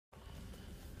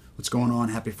What's going on?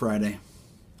 Happy Friday.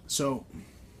 So,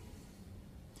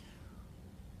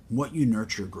 what you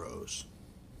nurture grows.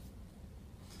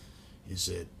 Is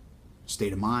it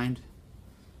state of mind?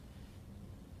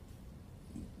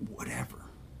 Whatever.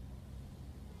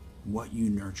 What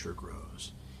you nurture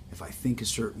grows. If I think a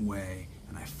certain way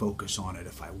and I focus on it,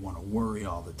 if I want to worry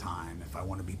all the time, if I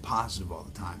want to be positive all the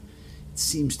time, it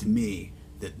seems to me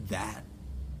that that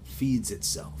feeds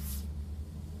itself.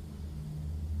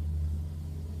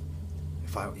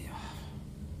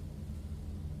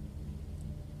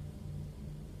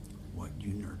 What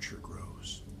you nurture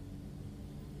grows.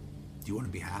 Do you want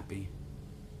to be happy?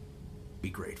 Be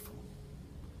grateful.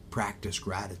 Practice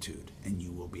gratitude and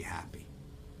you will be happy.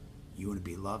 You want to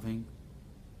be loving?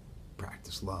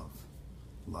 Practice love.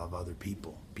 Love other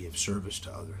people. Be of service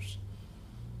to others.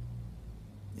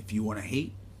 If you want to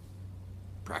hate,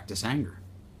 practice anger.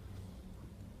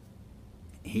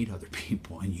 Hate other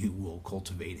people and you will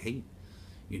cultivate hate.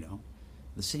 You know,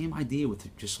 the same idea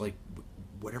with just like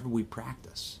whatever we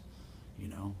practice, you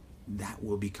know, that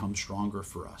will become stronger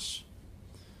for us.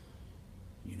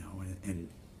 You know, and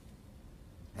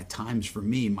at times for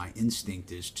me, my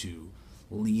instinct is to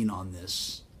lean on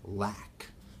this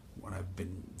lack,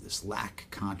 this lack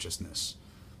consciousness.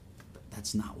 But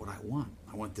that's not what I want.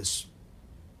 I want this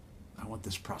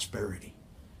prosperity,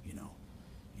 you know,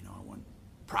 I want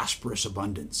prosperous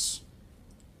abundance.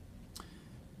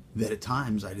 That at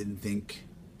times I didn't think,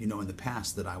 you know, in the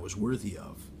past that I was worthy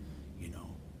of, you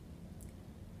know.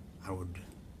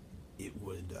 It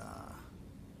would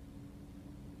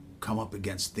come up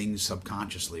against things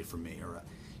subconsciously for me, or,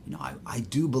 you know, I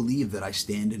do believe that I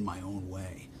stand in my own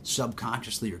way,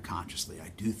 subconsciously or consciously. I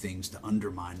do things to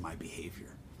undermine my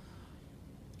behavior.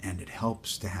 And it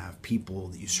helps to have people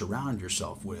that you surround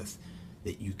yourself with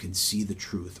that you can see the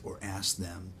truth or ask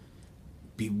them,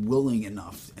 be willing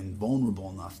enough and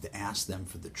vulnerable enough to ask them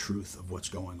for the truth of what's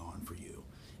going on for you.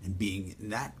 And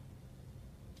that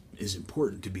is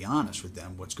important, to be honest with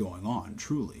them, what's going on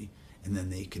truly, and then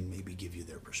they can maybe give you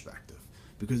their perspective.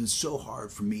 Because it's so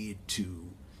hard for me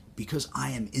because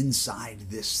I am inside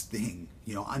this thing,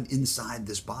 you know, I'm inside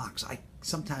this box. I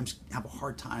sometimes have a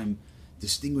hard time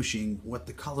distinguishing what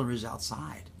the color is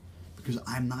outside because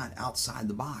I'm not outside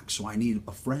the box. So I need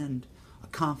a friend, a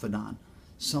confidant,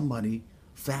 somebody,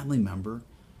 family member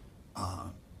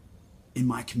in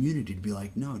my community to be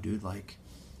like, no, dude, like,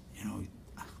 you know,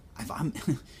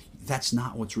 that's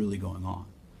not what's really going on.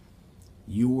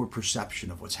 Your perception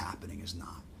of what's happening is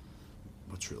not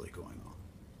what's really going on.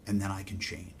 And then I can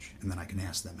change, and then I can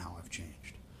ask them how I've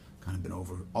changed. Kind of been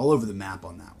all over the map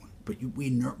on that one. But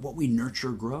what we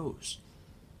nurture grows.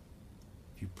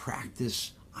 If you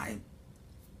practice,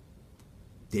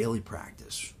 daily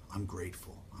practice, I'm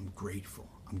grateful, I'm grateful,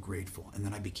 I'm grateful. And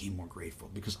then I became more grateful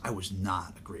because I was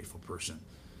not a grateful person,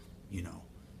 you know,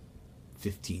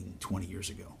 15, 20 years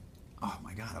ago. Oh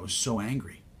my God, I was so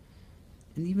angry.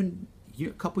 And even a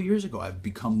couple years ago, I've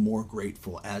become more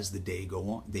grateful as the days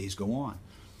go on.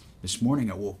 This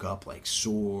morning I woke up like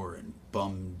sore and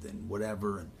bummed and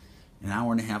whatever. And an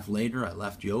hour and a half later, I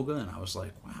left yoga and I was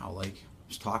like, wow, like I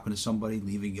was talking to somebody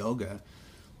leaving yoga.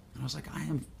 And I was like,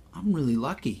 I'm really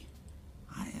lucky.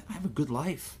 I have a good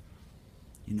life.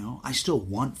 You know, I still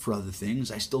want for other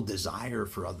things. I still desire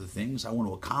for other things. I want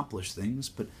to accomplish things.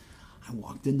 But I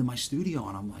walked into my studio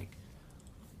and I'm like,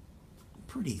 I'm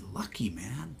pretty lucky,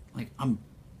 man. Like I'm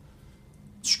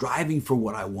striving for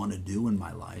what I want to do in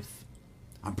my life.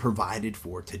 I'm provided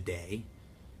for today.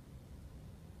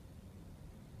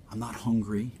 I'm not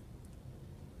hungry.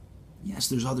 Yes,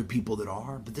 there's other people that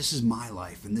are, but this is my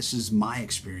life and this is my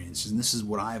experience and this is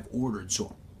what I've ordered.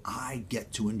 So I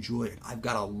get to enjoy it. I've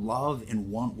got to love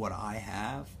and want what I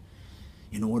have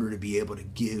in order to be able to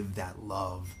give that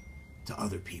love to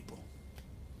other people.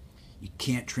 You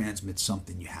can't transmit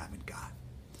something you haven't got.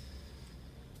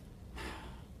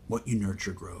 What you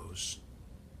nurture grows.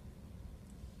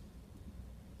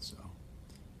 So,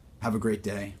 have a great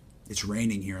day. It's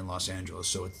raining here in Los Angeles,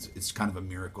 so it's kind of a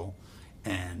miracle.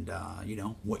 And, you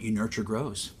know, what you nurture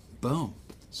grows. Boom.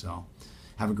 So,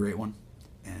 have a great one.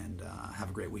 And have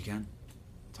a great weekend.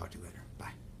 Talk to you later.